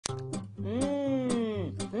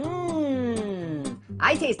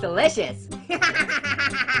I taste delicious.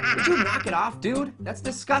 Would you knock it off, dude? That's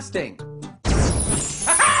disgusting.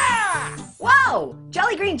 Whoa!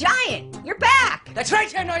 Jolly Green Giant, you're back! That's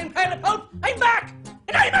right, you annoying pile of poop! I'm back!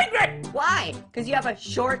 And I'm angry! Why? Because you have a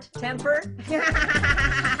short temper?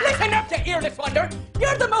 Listen up, you earless wonder!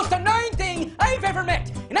 You're the most annoying thing I've ever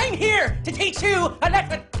met, and I'm here to teach you a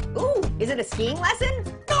lesson! Ooh, is it a skiing lesson?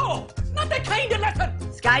 No! It's not that kind of lesson!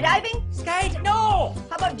 Skydiving? No!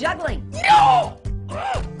 How about juggling? No!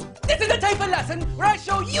 This is the type of lesson where I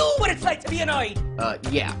show you what it's like to be annoyed!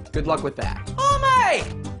 Yeah. Good luck with that. Oh my!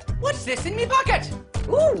 What's this in me pocket?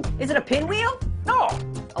 Ooh, is it a pinwheel? No!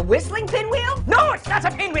 A whistling pinwheel? No, it's not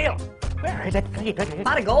a pinwheel! Where is it?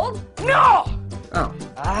 Pot of gold? No! Oh.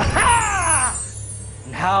 Aha!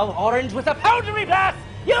 Now, Orange, with a powdery blast,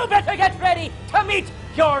 you better get ready to meet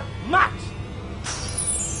your match!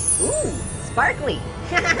 Ooh, sparkly.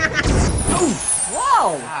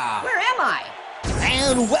 Whoa, Wow. where am I?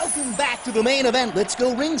 And welcome back to the main event. Let's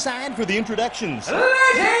go ringside for the introductions.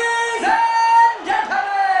 Ladies and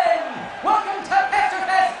gentlemen, welcome to Fest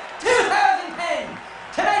 2010.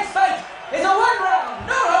 Tonight's fight is a one-round,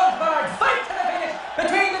 no-holds-barred fight to the finish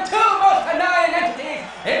between the two most annoying entities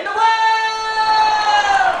in the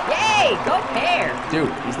world! Yay, go pair.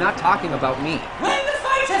 Dude, he's not talking about me. When the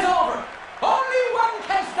fight is over, only one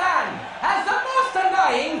can stand as the most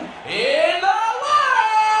annoying in the world!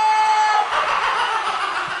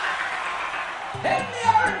 In the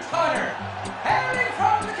orange corner, hailing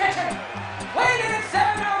from the kitchen, weighing at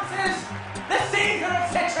 7 ounces, the Caesar of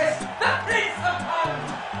citrus, the Prince of Pounds,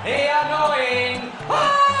 the annoying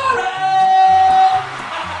orange!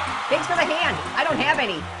 Thanks for the hand. I don't have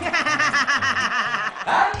any.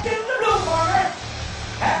 And in the blue corner,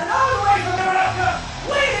 and all the way from Nebraska,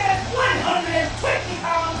 weighing at 120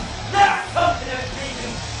 pounds, the sultan of Sweden,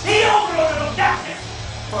 the overlord of darkness,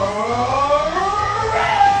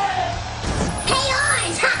 red! Hey,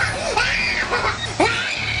 Orange!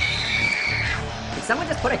 Did someone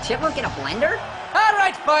just put a chipmunk in a blender? All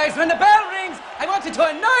right, boys, when the bell rings, I want you to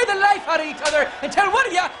annoy the life out of each other until one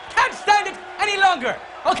of you can't stand it any longer.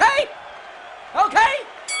 Okay? Okay?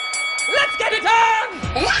 Let's get it on!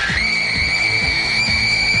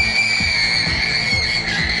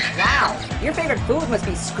 Wow, your favorite food must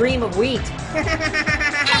be Scream of Wheat. Hey,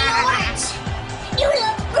 Orange! You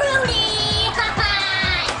look fruity!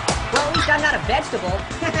 Well, at least I'm not a vegetable.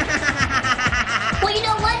 Well, you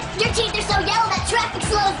know what? Your teeth are so yellow that traffic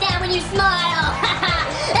slows down when you smile!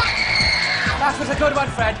 That was a good one,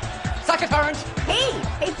 Fred. Suck it, Orange. Hey,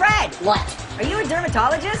 Fred. What? Are you a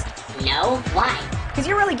dermatologist? No? Why? Because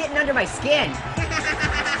you're really getting under my skin.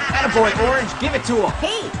 Attaboy, Orange, give it to him.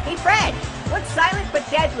 Hey, Fred. What's silent but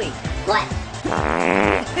deadly? What?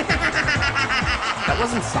 That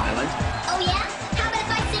wasn't silent. Oh, yeah? How about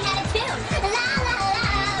if I sing out of tune? La la la.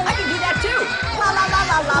 I can do that too. La la la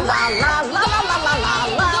la la la la la la la la la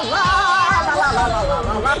la la la la la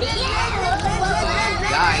la la.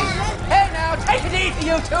 Guys. Hey, now, take it easy,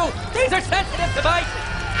 you two. These are sensitive to bite.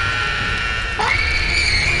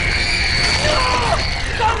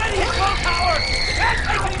 It's already hit full power. You can't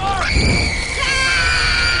take any more.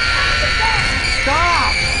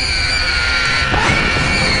 Stop!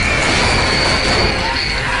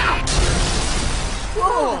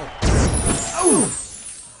 Whoa!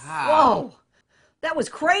 Whoa! That was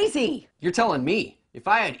crazy! You're telling me. If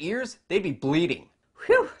I had ears, they'd be bleeding.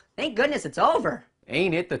 Whew! Thank goodness it's over.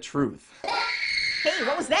 Ain't it the truth? Hey,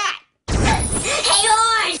 what was that?